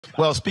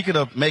Well, speaking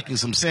of making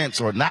some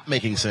sense or not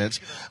making sense,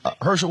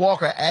 Herschel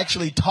Walker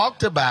actually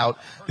talked about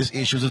this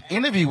issue. There's an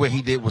interview where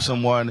he did with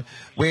someone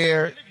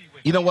where,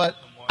 you know what,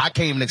 I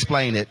can't even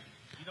explain it.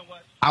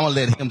 I'm going to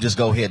let him just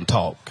go ahead and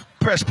talk.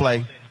 Press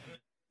play.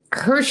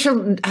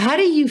 Herschel, how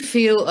do you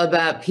feel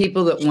about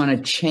people that want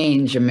to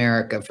change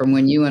America from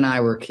when you and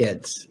I were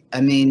kids? I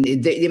mean,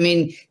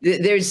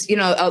 there's,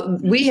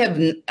 we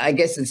have, I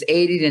guess it's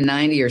 80 to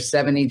 90 or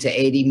 70 to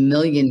 80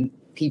 million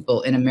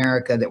people in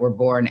America that were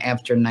born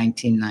after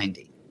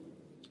 1990.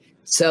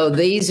 So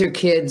these are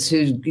kids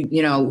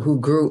who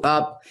grew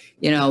up,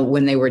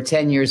 when they were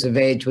 10 years of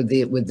age with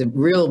the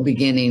real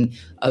beginning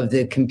of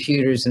the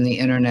computers and the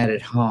internet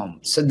at home.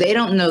 So they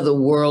don't know the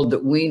world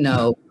that we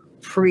know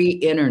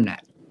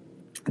pre-internet.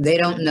 They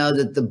don't know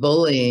that the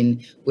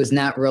bullying was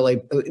not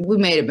really, we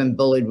may have been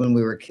bullied when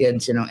we were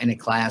kids, in a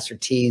class or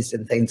teased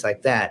and things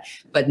like that,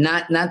 but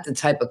not the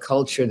type of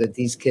culture that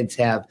these kids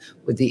have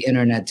with the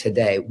internet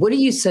today. What do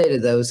you say to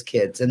those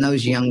kids and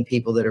those young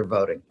people that are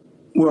voting?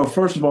 Well,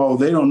 first of all,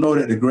 they don't know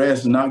that the grass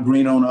is not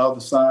green on the other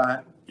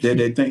side, that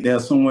they think they're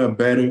somewhere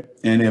better.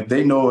 And if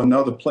they know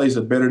another place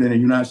is better than the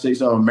United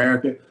States of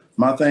America,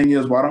 my thing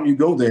is, why don't you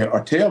go there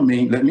or tell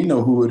me, let me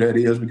know who that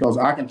is, because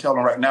I can tell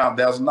them right now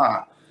that's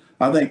not.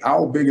 I think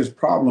our biggest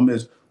problem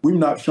is we've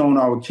not shown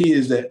our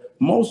kids that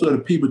most of the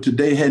people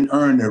today hadn't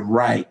earned the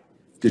right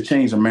to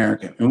change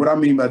America. And what I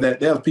mean by that,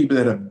 there's people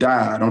that have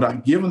died or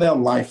not given their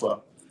life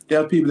up. There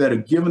are people that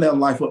have given their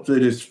life up to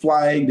this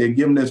flag. They've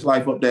given this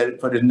life up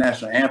for the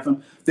national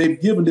anthem.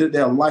 They've given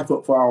their life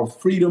up for our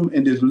freedom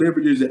and these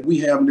liberties that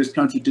we have in this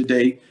country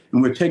today,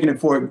 and we're taking it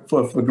for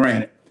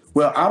granted.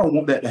 Well, I don't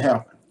want that to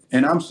happen.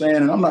 And I'm saying,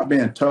 and I'm not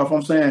being tough,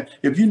 I'm saying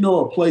if you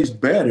know a place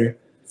better,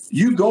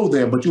 you go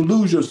there, but you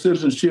lose your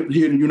citizenship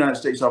here in the United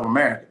States of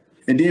America.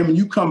 And then when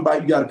you come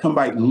back, you got to come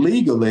back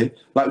legally,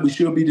 like we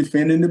should be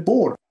defending the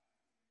border.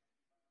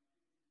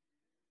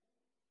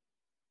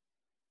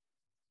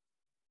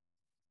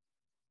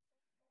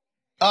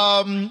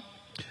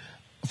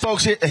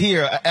 Folks,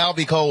 here,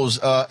 Albie Coles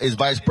is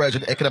Vice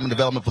President, Economic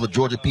Development for the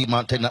Georgia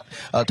Piedmont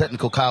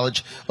Technical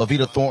College.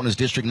 Avita Thornton is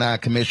District 9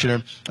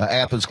 Commissioner.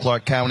 Athens,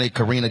 Clark County.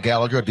 Karina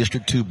Gallagher,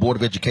 District 2 Board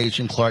of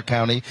Education, Clark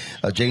County.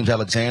 James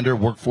Alexander,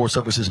 Workforce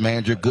Services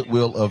Manager,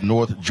 Goodwill of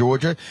North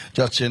Georgia.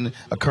 Justin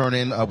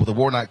Kernan with the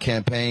Warnock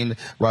Campaign.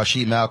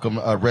 Rashid Malcolm,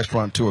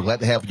 Restaurateur.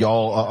 Glad to have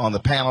y'all on the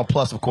panel.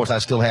 Plus, of course, I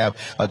still have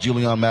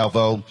Julian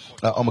Malvo,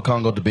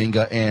 Omakongo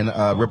Dabinga, and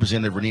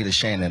Representative Renita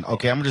Shannon.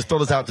 Okay, I'm going to just throw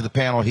this out to the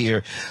panel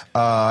here.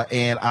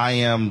 And I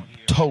am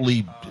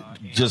totally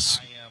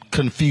just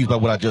confused by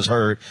what I just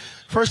heard.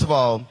 First of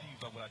all,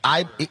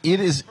 it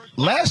is,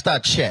 last I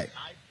checked,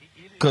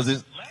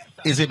 because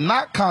is it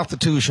not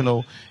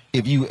constitutional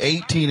if you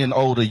 18 and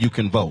older, you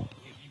can vote?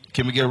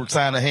 Can we get a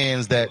sign of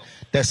hands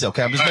that's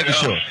okay? I'm just making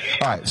sure.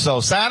 All right, so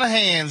sign of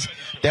hands,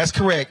 that's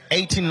correct,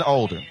 18 and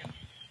older.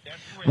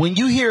 When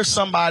you hear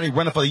somebody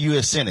running for the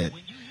U.S. Senate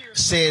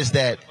says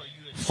that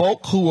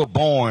folk who were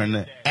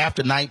born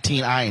after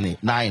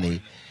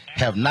 1990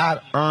 have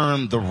not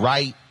earned the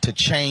right to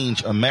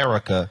change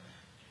America,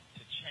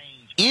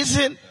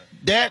 isn't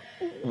that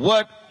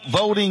what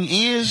voting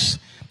is?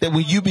 That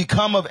when you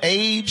become of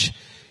age,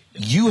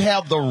 you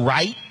have the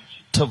right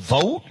to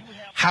vote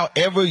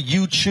however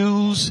you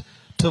choose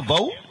to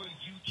vote?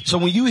 So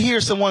when you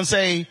hear someone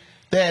say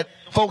that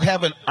folk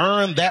haven't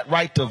earned that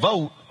right to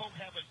vote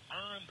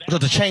to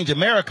change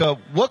America,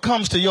 what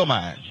comes to your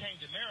mind?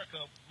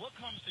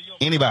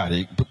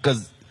 Anybody?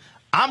 Because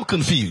I'm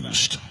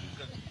confused.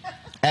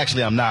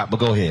 Actually, I'm not, but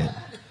go ahead.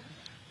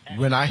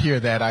 When I hear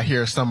that, I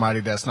hear somebody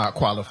that's not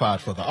qualified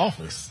for the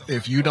office.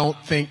 If you don't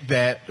think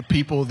that the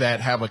people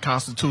that have a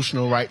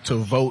constitutional right to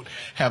vote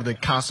have the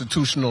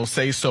constitutional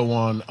say-so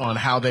on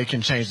how they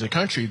can change the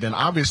country, then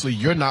obviously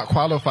you're not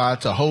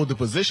qualified to hold the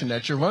position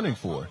that you're running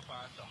for.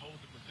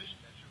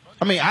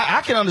 I mean,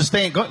 I can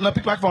understand.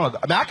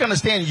 I can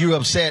understand you're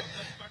upset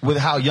with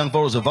how young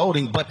voters are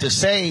voting, but to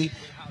say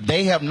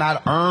they have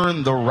not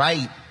earned the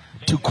right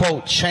to,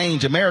 quote,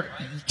 change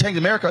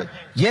America,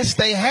 yes,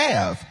 they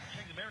have.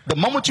 The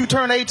moment you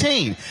turn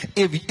 18,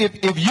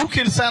 if you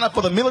can sign up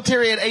for the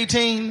military at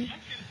 18,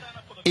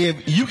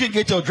 if you can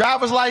get your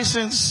driver's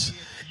license,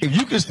 if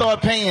you can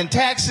start paying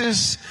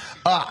taxes,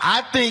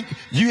 I think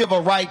you have a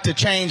right to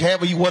change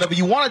whatever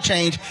you want to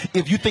change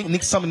if you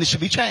think something that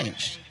should be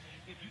changed.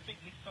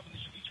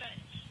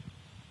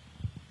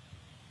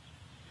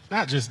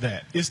 Not just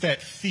that. It's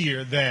that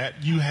fear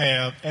that you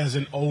have as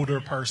an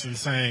older person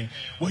saying,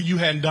 well, you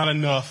hadn't done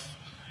enough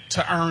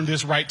to earn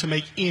this right to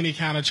make any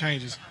kind of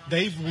changes.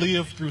 They've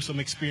lived through some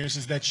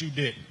experiences that you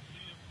didn't.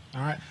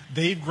 All right?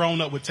 They've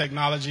grown up with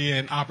technology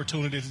and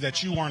opportunities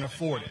that you weren't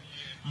afforded.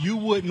 You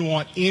wouldn't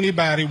want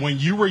anybody, when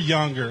you were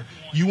younger,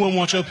 you wouldn't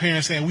want your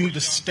parents saying, we need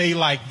to stay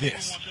like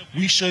this.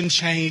 We shouldn't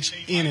change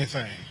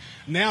anything.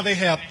 Now they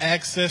have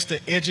access to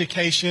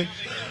education,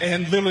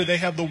 and literally they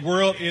have the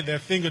world at their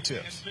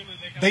fingertips.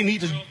 They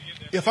need to,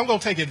 if I'm going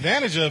to take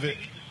advantage of it,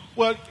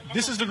 well,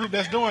 this is the group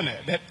that's doing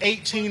that. That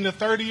 18 to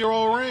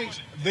 30-year-old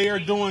range, they are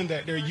doing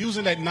that. They're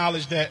using that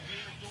knowledge that,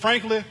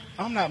 frankly,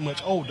 I'm not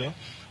much older,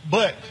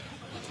 But,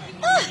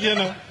 you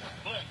know,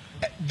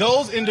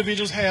 those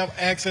individuals have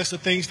access to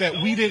things that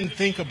we didn't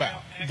think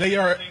about.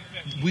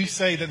 We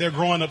say that they're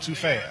growing up too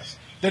fast.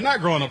 They're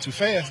not growing up too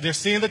fast. They're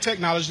seeing the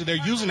technology. They're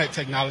using that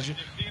technology.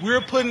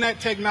 We're putting that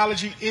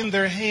technology in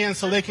their hands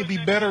so they can be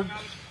better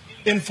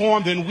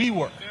informed than we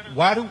were.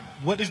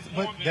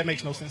 That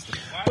makes no sense to me.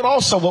 But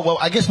also,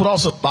 I guess what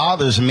also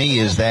bothers me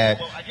is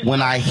that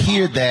when I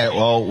hear that,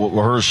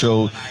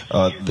 Herschel,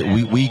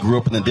 we grew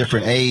up in a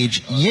different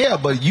age. Yeah,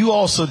 but you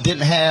also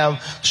didn't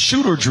have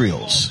shooter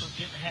drills.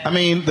 I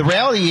mean, the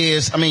reality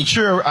is,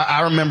 sure,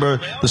 I remember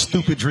the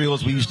stupid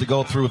drills we used to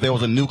go through if there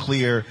was a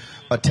nuclear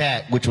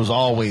attack, which was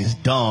always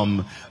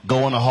dumb.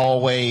 Go in the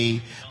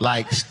hallway,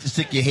 like,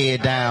 stick your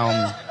head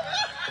down.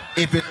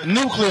 If it's a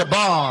nuclear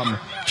bomb,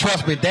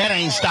 trust me, that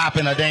ain't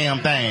stopping a damn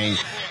thing.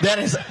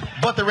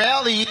 But the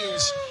reality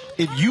is,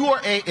 if you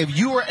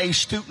are a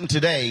student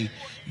today,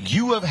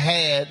 you have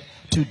had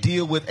to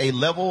deal with a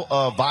level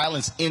of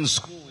violence in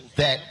school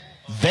that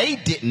they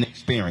didn't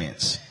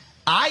experience.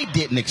 I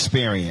didn't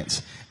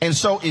experience. And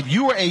so if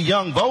you were a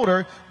young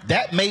voter,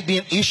 that may be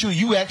an issue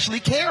you actually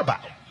care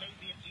about.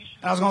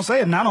 I was going to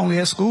say, not only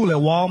at school, at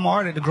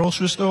Walmart, at the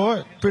grocery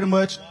store, pretty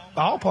much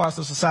all parts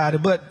of society.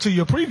 But to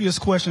your previous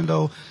question,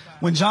 though,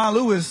 when John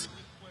Lewis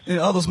and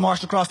others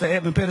marched across the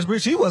Edmund Pettus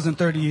Bridge, he wasn't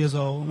 30 years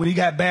old when he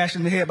got bashed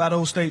in the head by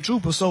those state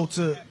troopers. So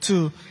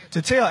to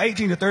tell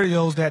 18 to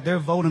 30-year-olds that their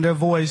vote and their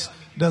voice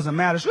doesn't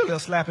matter, it's really a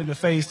slap in the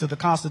face to the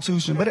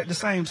Constitution. But at the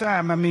same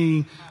time,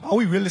 are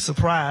we really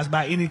surprised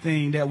by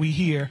anything that we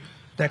hear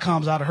that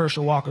comes out of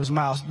Herschel Walker's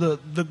mouth?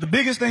 The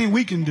biggest thing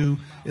we can do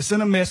is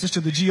send a message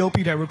to the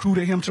GOP that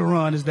recruited him to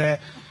run, is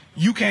that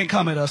you can't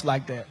come at us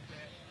like that.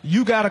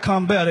 You got to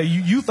come better.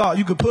 You thought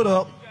you could put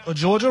up a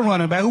Georgia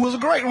running back who was a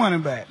great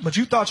running back, but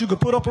you thought you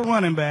could put up a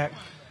running back,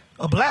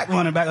 a black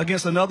running back,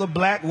 against another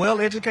black,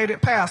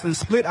 well-educated pastor and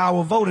split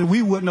our vote, and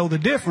we wouldn't know the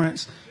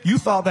difference. You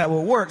thought that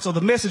would work. So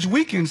the message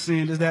we can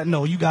send is that,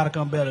 no, you got to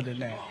come better than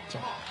that. So.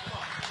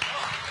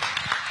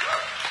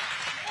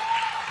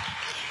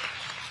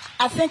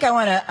 I think I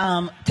want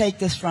to take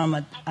this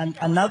from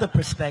another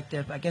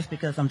perspective, I guess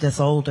because I'm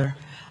just older.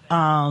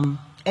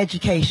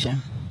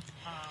 Education.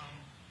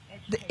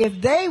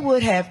 If they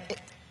would have,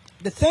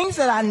 the things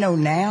that I know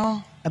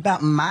now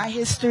about my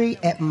history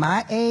at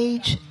my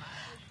age,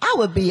 I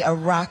would be a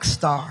rock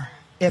star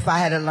if I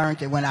had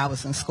learned it when I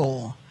was in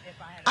school.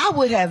 I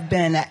would have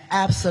been an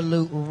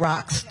absolute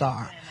rock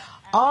star.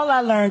 All I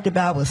learned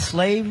about was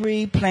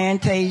slavery,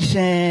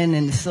 plantation,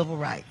 and the civil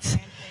rights.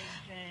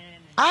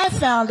 I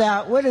found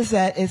out, what is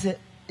that? Is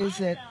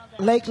it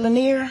Lake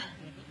Lanier?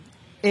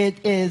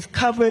 It is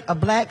covered a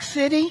black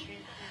city.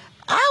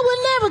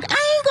 I ain't going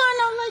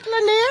to Lake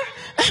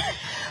Lanier.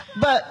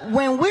 But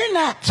when we're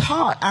not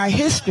taught our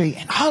history,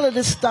 and all of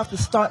this stuff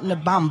is starting to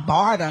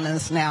bombard on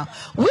us now,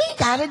 we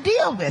got to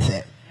deal with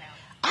it.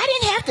 I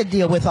didn't have to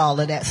deal with all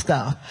of that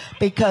stuff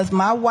because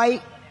my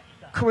white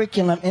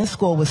curriculum in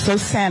school was so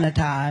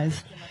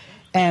sanitized.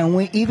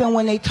 And even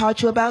when they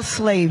taught you about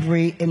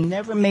slavery, it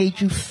never made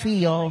you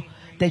feel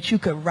that you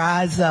could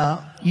rise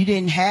up. You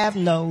didn't have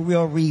no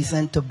real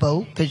reason to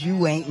vote because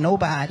you ain't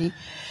nobody.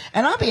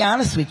 And I'll be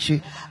honest with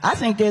you, I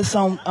think there's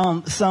some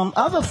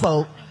other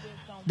folk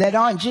that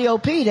aren't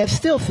GOP that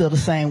still feel the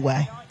same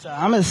way. So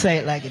I'm going to say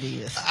it like it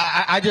is.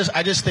 I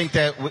just think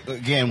that,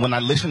 again, when I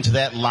listen to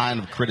that line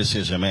of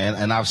criticism,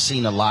 and I've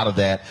seen a lot of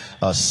that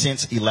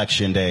since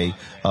Election Day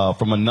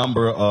from a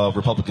number of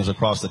Republicans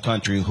across the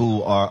country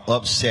who are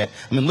upset.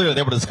 Literally,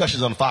 there were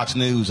discussions on Fox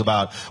News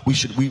about we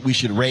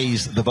should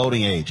raise the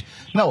voting age.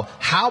 No,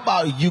 how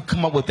about you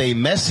come up with a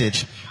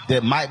message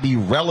that might be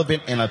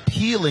relevant and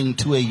appealing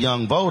to a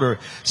young voter?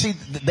 See,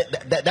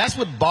 that's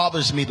what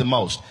bothers me the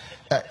most.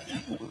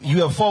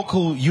 You have folk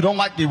who you don't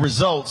like the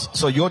results,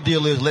 so your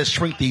deal is let's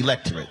shrink the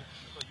electorate.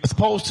 As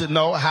opposed to,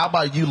 no, how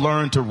about you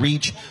learn to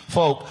reach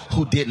folk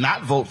who did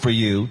not vote for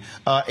you,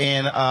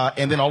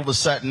 and then all of a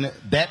sudden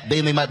that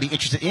they might be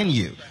interested in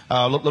you.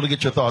 Let me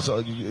get your thoughts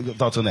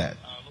on that.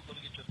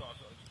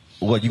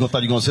 What, you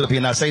thought you were gonna sit up here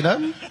and not say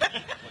nothing?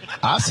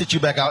 I'll sit you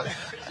back out.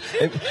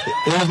 It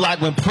was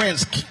like when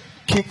Prince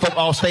kicked folk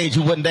off stage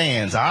who wouldn't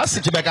dance. I'll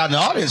sit you back out in the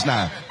audience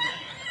now.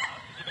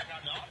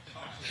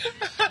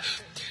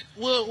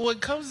 Well, what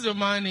comes to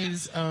mind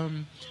is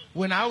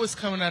when I was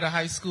coming out of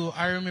high school,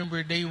 I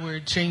remember they were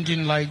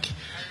changing like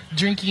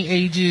drinking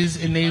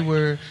ages, and they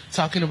were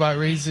talking about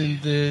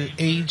raising the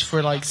age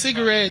for like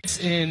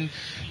cigarettes, and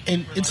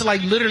it's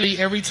like literally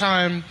every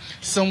time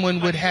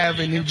someone would have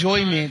an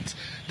enjoyment,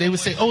 they would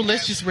say, "Oh,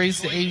 let's just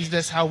raise the age."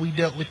 That's how we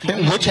dealt with the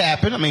which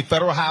happened.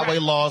 Federal highway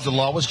laws, the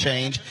law was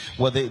changed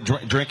where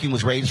drinking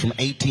was raised from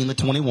 18 to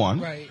 21.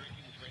 Right.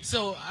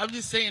 So I'm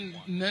just saying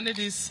none of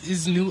this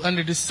is new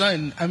under the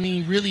sun.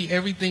 Really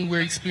everything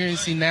we're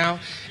experiencing now,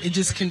 it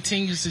just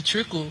continues to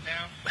trickle.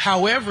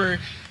 However,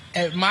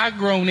 at my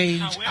grown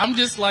age, I'm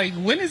just like,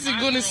 when is it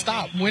going to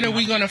stop? When are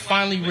we going to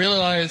finally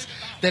realize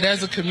that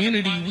as a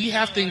community, we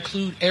have to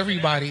include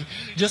everybody?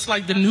 Just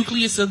like the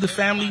nucleus of the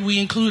family, we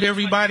include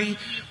everybody.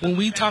 When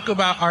we talk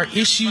about our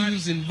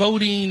issues and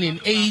voting and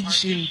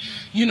age and,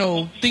 you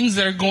know, things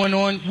that are going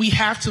on, we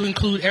have to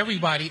include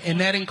everybody, and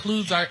that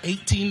includes our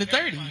 18 to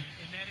 30.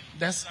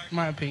 That's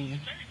my opinion.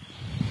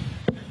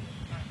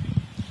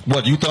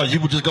 What, you thought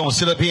you were just going to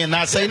sit up here and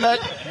not say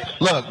nothing?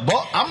 Look,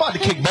 I'm about to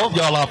kick both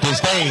y'all off this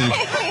stage.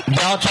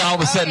 Y'all try all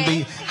of a sudden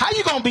be, how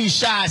you going to be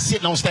shy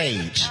sitting on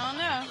stage?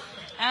 I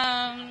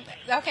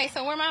don't know. Okay,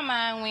 so where my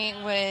mind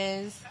went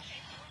was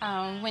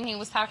when he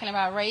was talking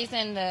about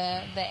raising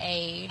the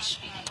age.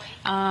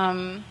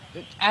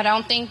 I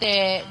don't think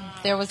that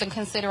there was a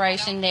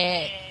consideration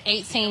that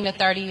 18 to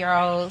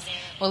 30-year-olds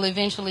will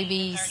eventually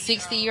be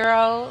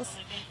 60-year-olds.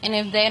 And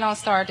if they don't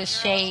start to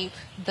shape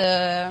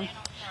the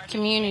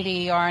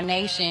community or our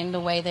nation the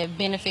way that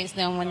benefits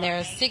them when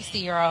they're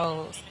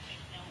 60-year-olds,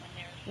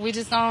 we're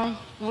gonna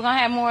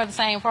have more of the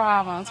same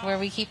problems where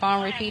we keep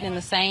on repeating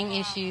the same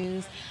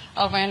issues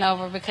over and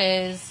over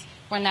because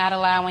we're not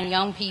allowing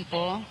young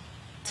people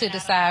to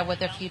decide what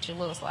their future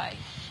looks like.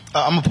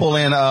 I'm gonna pull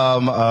in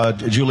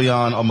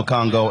Julian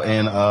Omakongo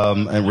and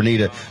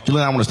Renita.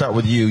 Julian, I want to start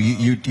with you.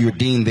 You're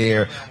dean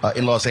there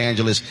in Los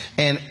Angeles,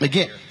 and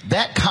again,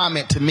 that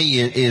comment to me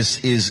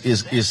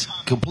is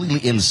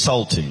completely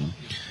insulting.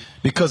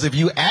 Because if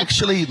you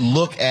actually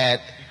look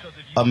at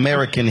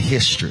American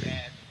history,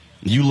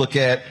 you look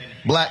at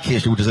black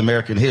history, which is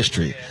American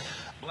history,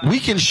 we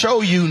can show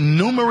you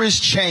numerous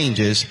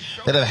changes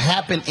that have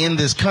happened in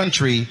this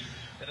country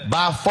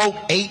by folk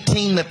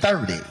 18 to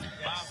 30.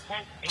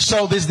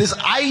 So there's this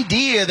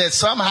idea that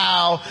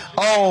somehow,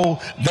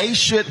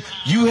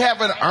 you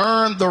haven't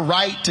earned the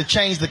right to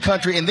change the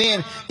country, and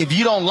then if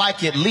you don't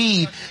like it,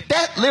 leave.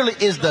 That literally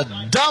is the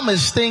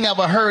dumbest thing I've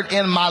ever heard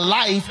in my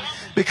life.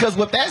 Because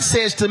what that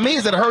says to me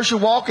is that Herschel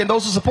Walker and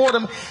those who support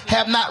him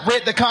have not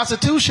read the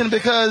Constitution,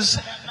 because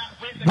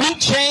we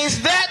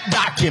changed that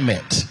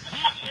document.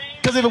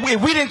 Because if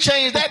we didn't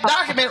change that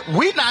document,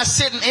 we're not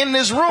sitting in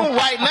this room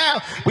right now.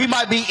 We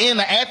might be in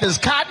the Athens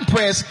cotton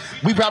press.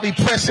 We probably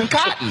pressing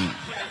cotton.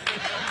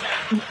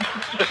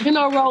 You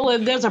know,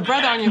 Roland, there's a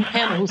brother on your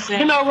panel who said,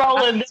 I'm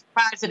not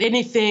surprised at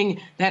anything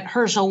that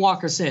Herschel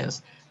Walker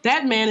says.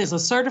 That man is a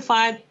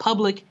certified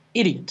public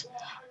idiot,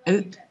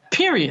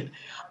 period.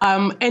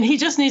 And he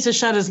just needs to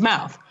shut his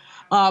mouth.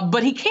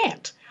 But he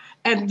can't.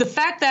 And the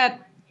fact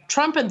that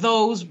Trump and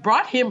those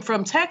brought him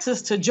from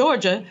Texas to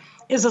Georgia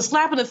is a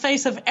slap in the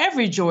face of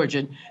every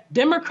Georgian,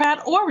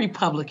 Democrat or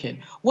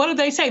Republican. What are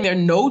they saying? There are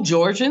no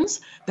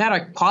Georgians that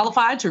are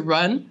qualified to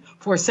run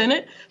for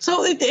Senate.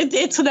 So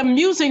it's an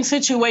amusing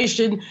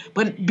situation,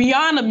 but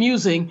beyond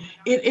amusing,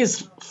 it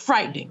is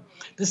frightening.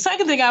 The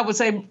second thing I would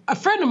say, a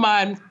friend of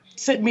mine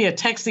sent me a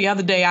text the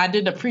other day. I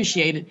didn't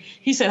appreciate it.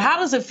 He said, how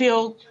does it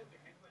feel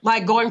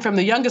like going from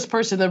the youngest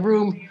person in the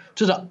room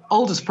to the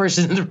oldest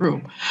person in the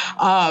room?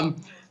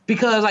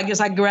 Because I guess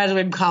I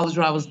graduated college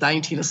when I was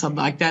 19 or something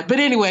like that.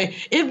 But anyway,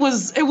 it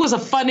was a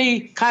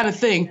funny kind of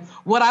thing.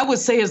 What I would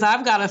say is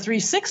I've got a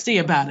 360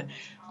 about it.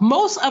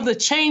 Most of the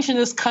change in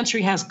this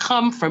country has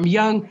come from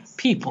young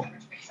people.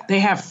 They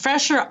have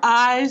fresher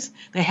eyes.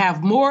 They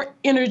have more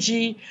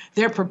energy.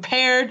 They're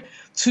prepared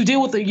to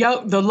deal with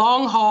the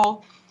long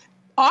haul.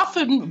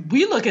 Often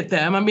we look at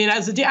them. I mean, I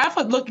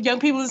look at young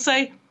people and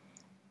say,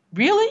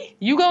 really?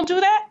 You gonna do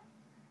that?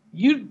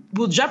 You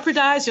will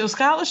jeopardize your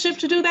scholarship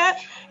to do that?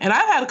 And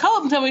I've had a couple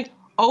of them tell me,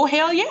 oh,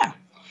 hell yeah.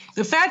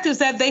 The fact is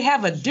that they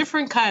have a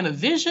different kind of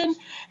vision,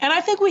 and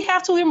I think we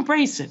have to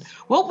embrace it.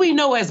 What we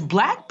know as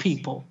Black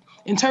people,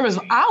 in terms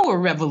of our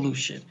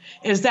revolution,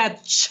 is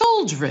that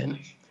children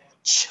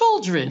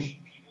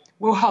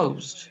were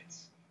hosed.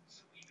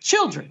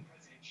 Children.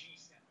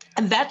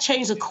 And that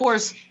changed the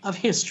course of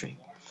history.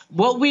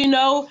 What we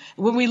know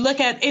when we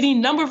look at any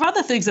number of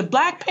other things, the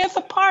Black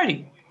Panther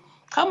Party.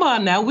 Come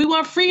on now, we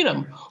want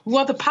freedom. We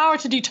want the power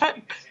to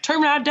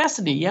determine our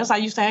destiny. Yes, I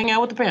used to hang out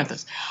with the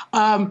Panthers.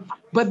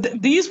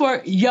 But these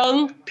were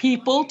young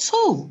people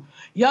too.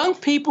 Young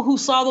people who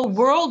saw the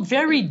world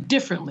very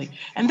differently.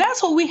 And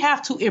that's what we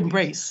have to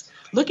embrace,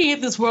 looking at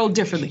this world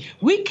differently.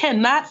 We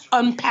cannot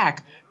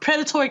unpack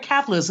predatory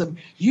capitalism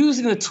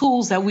using the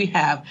tools that we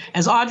have.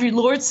 As Audre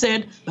Lorde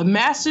said, the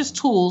master's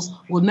tools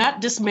will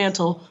not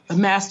dismantle the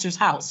master's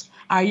house.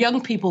 Our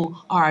young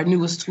people are our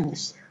newest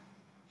tools.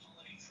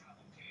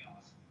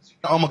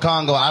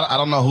 Omakongo, I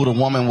don't know who the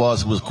woman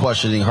was who was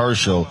questioning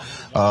Herschel,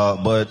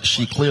 but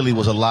she clearly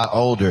was a lot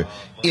older.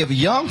 If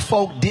young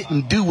folk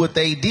didn't do what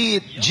they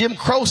did, Jim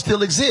Crow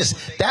still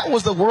exists. That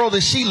was the world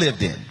that she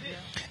lived in.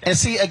 And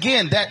see,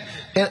 again,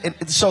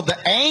 so the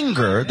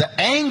anger,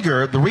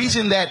 the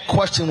reason that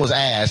question was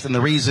asked and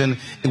the reason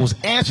it was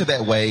answered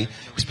that way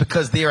was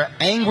because they are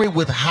angry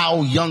with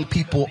how young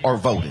people are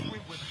voting.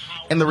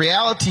 And the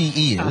reality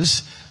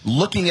is,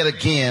 looking at,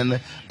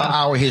 again,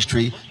 our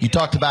history, you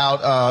talked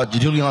about,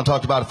 Julian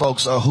talked about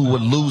folks who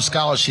would lose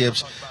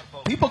scholarships.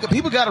 People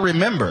got to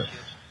remember,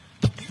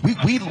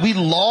 we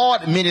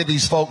laud many of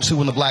these folks who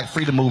were in the Black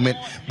Freedom Movement,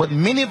 but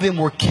many of them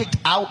were kicked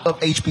out of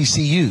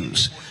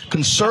HBCUs.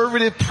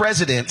 Conservative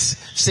presidents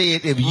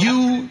said, if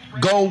you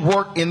go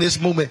work in this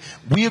movement,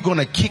 we are going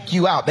to kick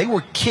you out. They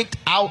were kicked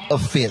out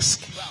of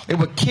Fisk. They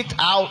were kicked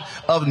out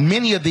of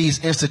many of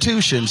these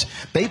institutions.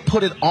 They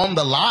put it on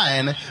the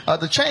line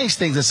to change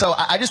things. And so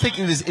I just think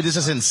it is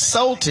just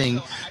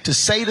insulting to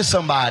say to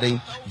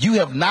somebody, you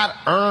have not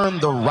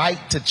earned the right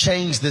to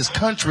change this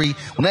country,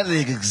 when that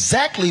is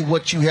exactly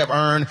what you have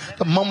earned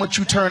the moment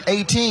you turn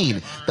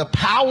 18. The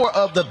power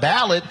of the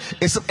ballot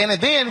is, and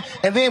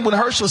then when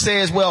Herschel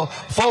says, well,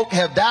 folk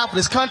have died for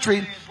this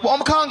country, well,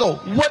 Congo,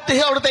 what the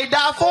hell did they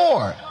die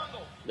for?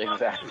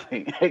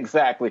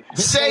 Exactly.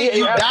 Say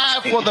you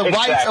died for the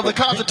rights of the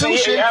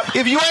Constitution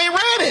if you ain't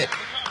read it.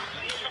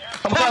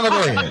 Congo,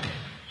 go ahead.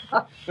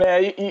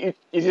 Man,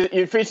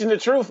 you're preaching the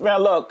truth,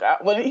 man. Look,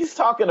 when he's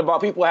talking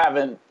about people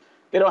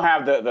they don't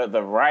have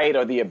the right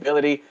or the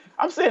ability,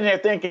 I'm sitting there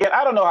thinking,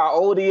 I don't know how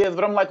old he is,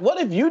 but I'm like, what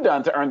have you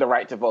done to earn the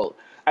right to vote?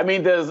 I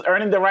mean, does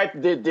earning the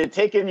right, did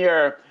taking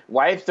your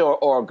wife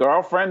or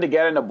girlfriend to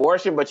get an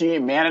abortion, but you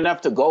ain't man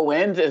enough to go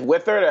in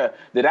with her,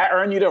 did that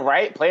earn you the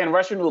right? Playing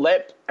Russian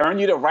roulette earn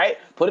you the right?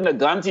 Putting a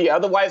gun to your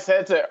other wife's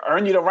head to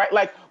earn you the right?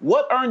 Like,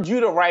 what earned you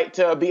the right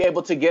to be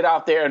able to get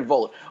out there and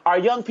vote? Our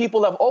young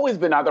people have always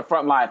been on the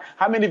front line.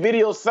 How many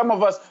videos, some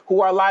of us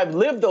who are alive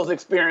lived those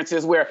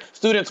experiences where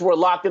students were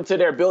locked into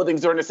their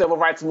buildings during the civil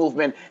rights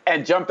movement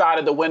and jumped out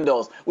of the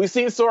windows? We've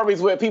seen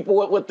stories where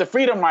people with the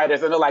freedom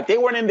riders, and they're like, they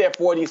weren't in their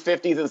 40s,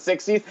 50s, and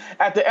 60s.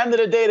 At the end of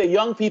the day, the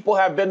young people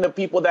have been the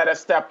people that have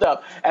stepped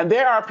up. And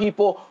there are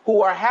people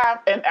who are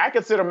and I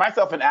consider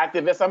myself an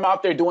activist. I'm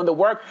out there doing the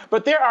work.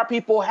 But there are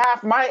people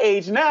half my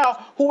age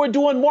now who are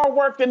doing more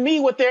work than me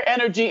with their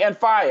energy and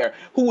fire,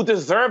 who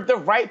deserve the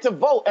right to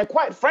vote. And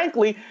quite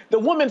frankly, the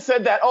woman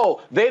said that,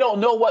 oh, they don't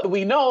know what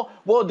we know.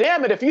 Well,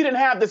 damn it, if you didn't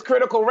have this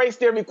critical race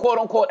theory, quote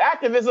unquote,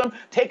 activism,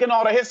 taking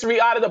all the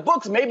history out of the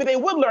books, maybe they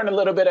would learn a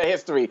little bit of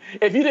history.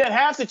 If you didn't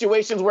have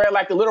situations where,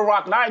 like the Little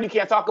Rock Nine, you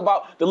can't talk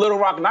about the Little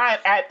Rock Nine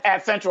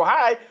at Central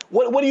High.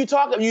 What are you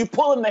talking about? You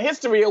pulling the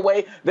history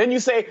away, then you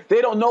say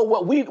they don't know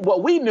what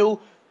we knew.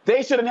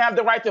 They shouldn't have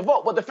the right to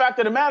vote. But the fact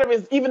of the matter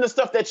is, even the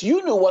stuff that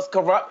you knew was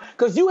corrupt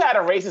because you had a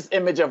racist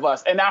image of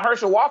us. And now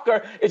Herschel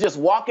Walker is just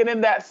walking in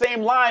that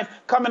same line,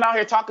 coming out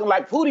here talking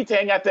like Pootie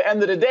Tang at the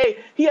end of the day.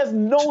 He has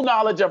no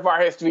knowledge of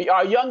our history.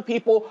 Our young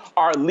people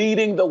are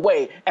leading the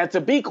way. And to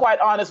be quite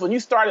honest, when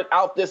you started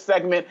out this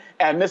segment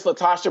and Miss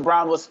LaTosha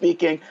Brown was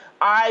speaking,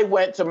 I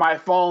went to my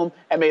phone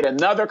and made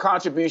another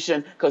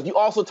contribution because you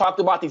also talked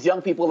about these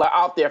young people that are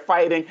out there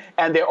fighting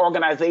and their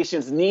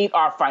organizations need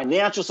our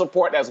financial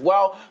support as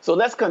well. So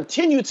let's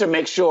continue to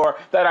make sure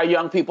that our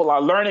young people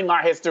are learning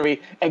our history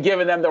and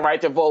giving them the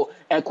right to vote.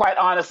 And quite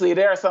honestly,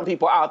 there are some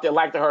people out there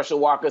like the Herschel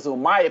Walkers who,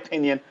 in my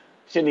opinion,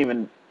 shouldn't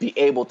even be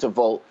able to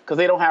vote because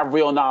they don't have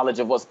real knowledge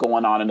of what's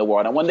going on in the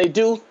world. And when they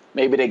do,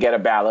 maybe they get a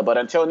ballot. But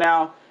until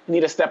now, you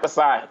need to step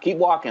aside. Keep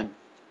walking.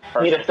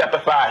 You need to step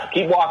aside.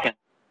 Keep walking.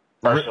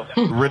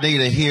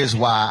 Renita, here's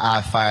why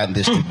I find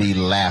this to be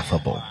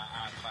laughable.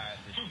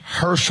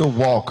 Herschel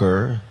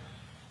Walker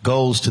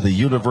goes to the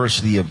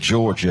University of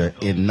Georgia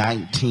in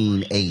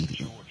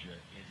 1980.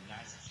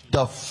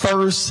 The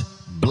first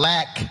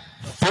black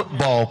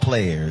football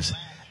players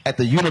at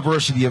the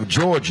University of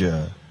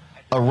Georgia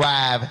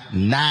arrived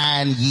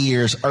 9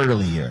 years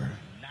earlier.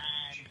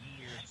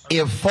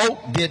 If folk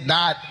did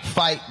not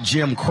fight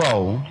Jim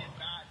Crow,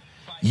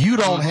 you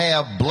don't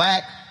have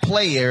black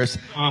players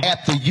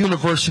at the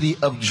University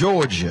of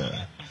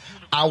Georgia.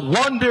 I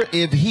wonder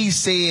if he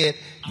said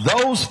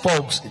those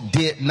folks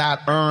did not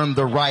earn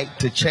the right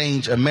to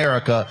change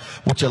America,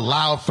 which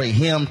allowed for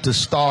him to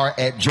star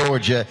at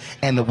Georgia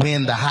and to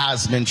win the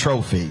Heisman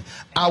Trophy.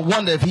 I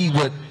wonder if he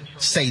would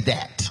say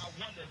that.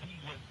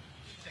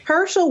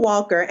 Herschel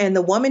Walker and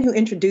the woman who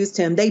introduced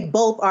him, they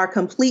both are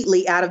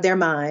completely out of their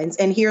minds.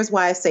 And here's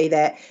why I say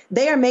that.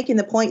 They are making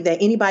the point that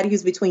anybody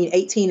who's between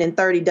 18 and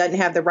 30 doesn't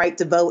have the right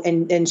to vote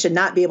and should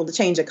not be able to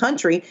change a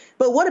country.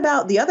 But what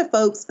about the other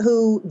folks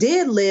who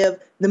did live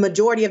the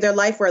majority of their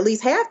life, or at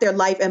least half their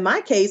life, in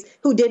my case,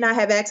 who did not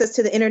have access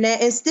to the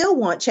internet and still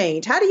want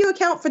change? How do you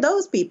account for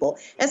those people?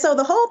 And so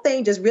the whole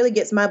thing just really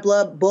gets my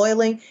blood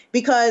boiling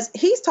because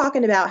he's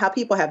talking about how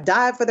people have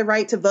died for the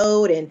right to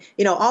vote and,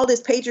 you know, all this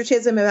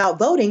patriotism about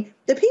voting.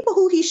 The people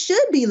who he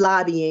should be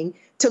lobbying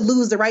to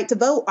lose the right to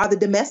vote are the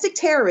domestic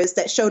terrorists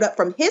that showed up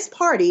from his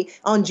party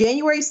on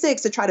January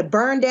 6th to try to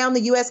burn down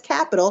the U.S.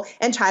 Capitol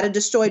and try to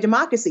destroy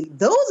democracy.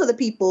 Those are the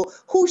people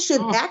who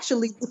should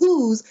actually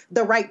lose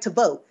the right to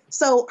vote.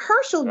 So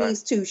Herschel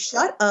needs to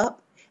shut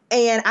up.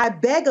 And I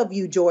beg of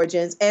you,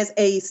 Georgians, as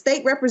a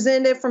state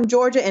representative from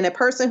Georgia and a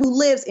person who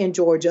lives in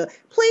Georgia,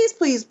 please,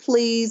 please,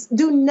 please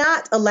do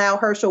not allow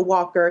Herschel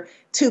Walker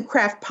to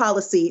craft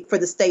policy for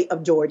the state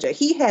of Georgia.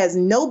 He has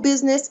no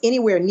business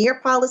anywhere near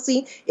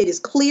policy. It is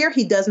clear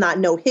he does not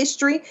know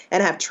history,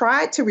 and have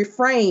tried to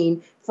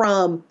refrain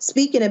from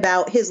speaking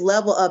about his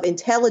level of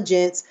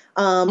intelligence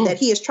that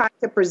he is trying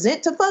to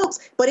present to folks,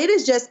 but it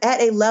is just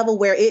at a level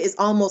where it is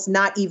almost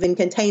not even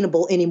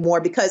containable anymore,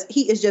 because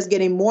he is just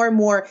getting more and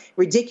more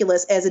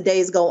ridiculous as the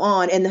days go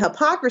on. And the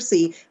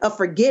hypocrisy of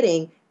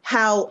forgetting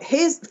how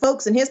his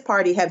folks in his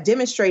party have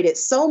demonstrated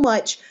so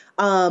much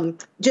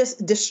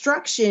just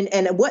destruction,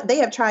 and what they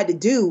have tried to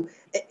do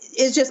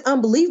is just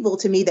unbelievable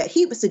to me, that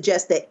he would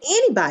suggest that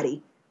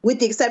anybody, with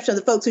the exception of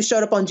the folks who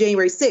showed up on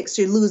January 6th,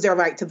 should lose their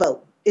right to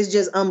vote. It's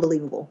just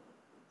unbelievable.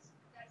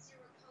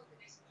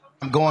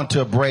 I'm going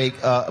to a break,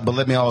 but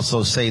let me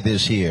also say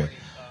this here.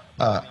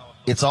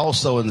 It's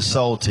also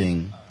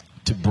insulting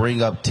to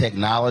bring up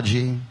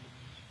technology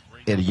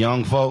and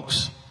young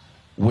folks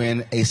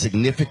when a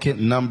significant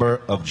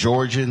number of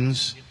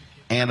Georgians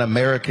and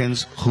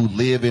Americans who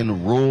live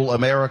in rural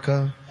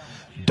America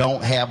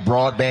don't have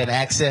broadband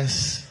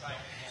access.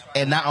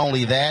 And not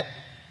only that,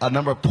 a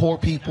number of poor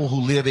people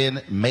who live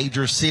in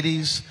major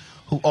cities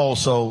who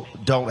also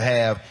don't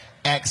have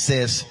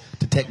access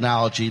to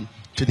technology,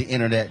 to the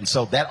internet. And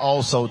so that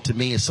also, to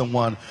me, is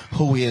someone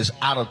who is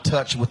out of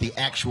touch with the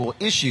actual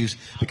issues,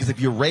 because if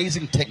you're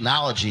raising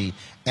technology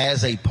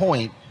as a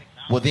point,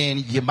 well,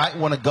 then you might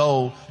want to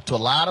go to a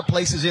lot of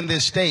places in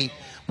this state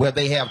where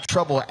they have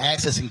trouble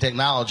accessing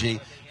technology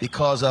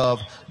because of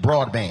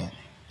broadband.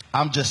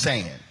 I'm just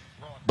saying.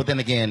 But then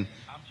again,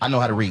 I know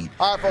how to read.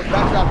 All right, folks,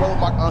 back to our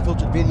Roland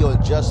Unfiltered video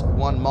in just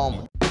one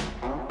moment.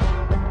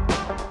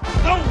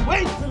 Don't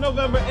wait till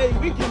November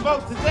 8th. We can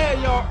vote today,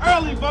 y'all.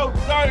 Early vote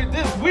started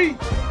this week.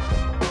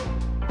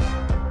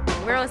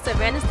 We're on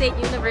Savannah State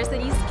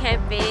University's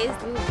campus.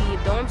 We will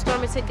be dorm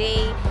storming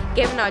today,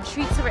 giving out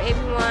treats for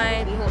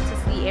everyone. We hope to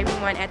see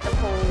everyone at the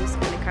polls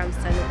when it comes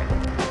to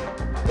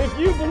November. If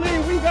you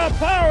believe we got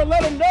power,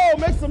 let them know.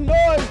 Make some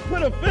noise.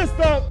 Put a fist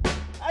up.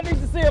 I need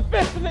to see a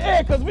fist in the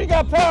air because we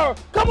got power.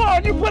 Come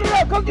on, you put it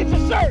up. Come get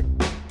your shirt.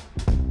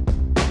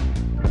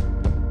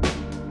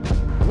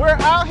 We're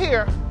out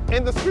here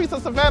in the streets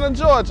of Savannah,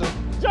 Georgia.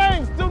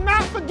 James, do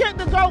not forget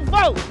to go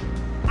vote.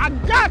 I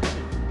got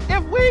you.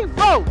 If we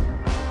vote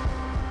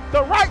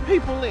the right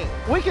people in,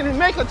 we can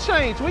make a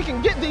change. We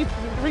can get these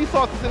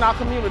resources in our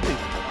community.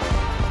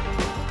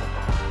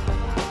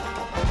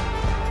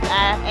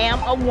 I am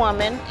a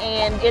woman,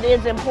 and it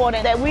is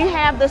important that we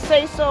have the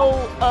say-so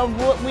of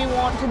what we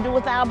want to do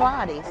with our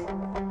bodies.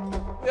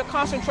 We're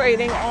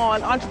concentrating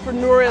on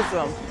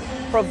entrepreneurism,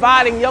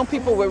 providing young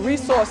people with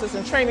resources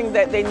and training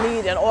that they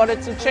need in order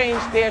to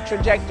change their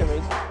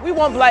trajectories. We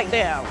want Black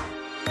down.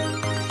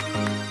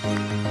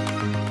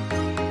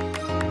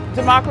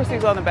 Democracy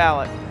is on the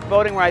ballot.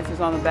 Voting rights is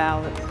on the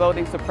ballot.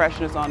 Voting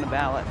suppression is on the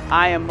ballot.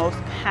 I am most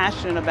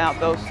passionate about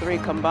those three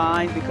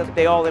combined because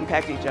they all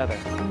impact each other.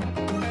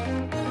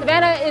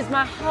 Savannah is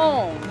my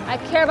home. I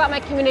care about my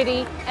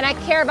community, and I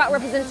care about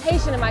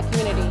representation in my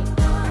community.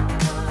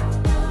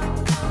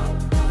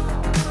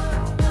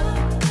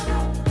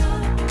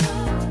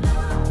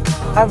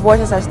 Our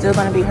voices are still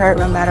going to be heard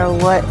no matter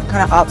what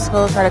kind of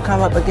obstacles try to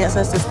come up against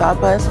us to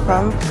stop us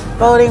from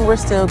voting. We're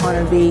still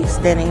going to be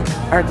standing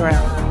our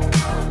ground.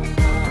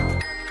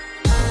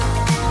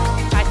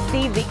 I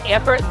see the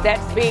effort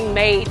that's being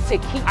made to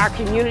keep our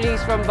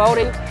communities from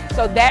voting.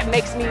 So that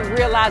makes me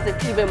realize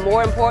it's even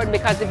more important,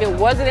 because if it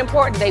wasn't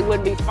important, they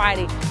wouldn't be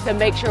fighting to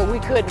make sure we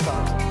could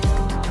vote.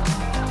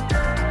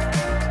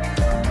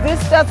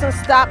 This doesn't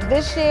stop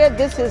this year.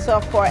 This is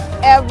a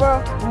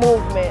forever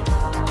movement.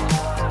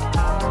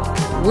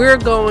 We're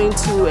going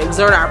to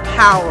exert our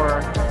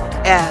power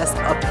as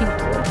a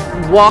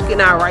people, walk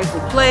in our rightful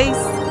place.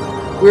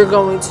 We're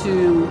going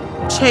to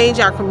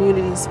change our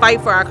communities, fight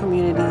for our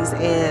communities,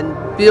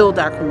 and build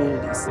our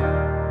communities.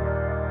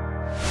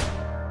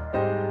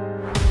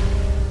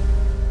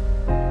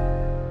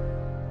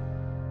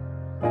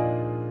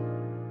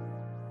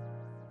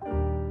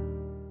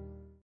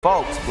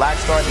 Folks, Black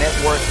Star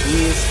Network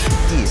is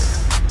here.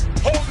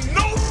 Hold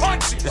no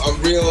punches.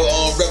 I'm real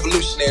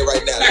revolutionary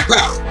right now.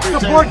 Black power.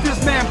 Support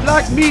this man,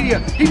 Black media.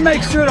 He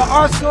makes sure that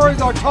our stories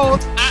are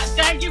told.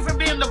 Thank you for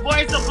being the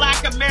voice of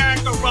Black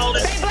America,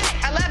 Roland.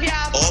 I love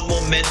y'all. All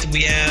momentum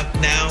we have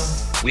now,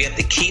 we have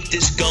to keep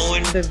this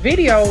going. The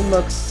video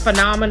looks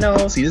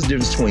phenomenal. See, this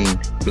difference between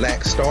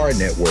Black Star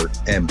Network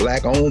and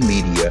Black-owned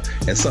media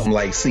and something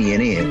like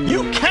CNN.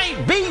 You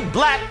can't be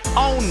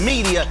Black-owned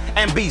media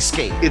and be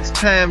scared. It's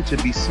time to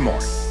be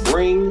smart.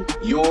 Bring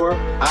your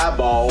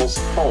eyeballs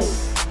home.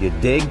 You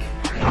dig?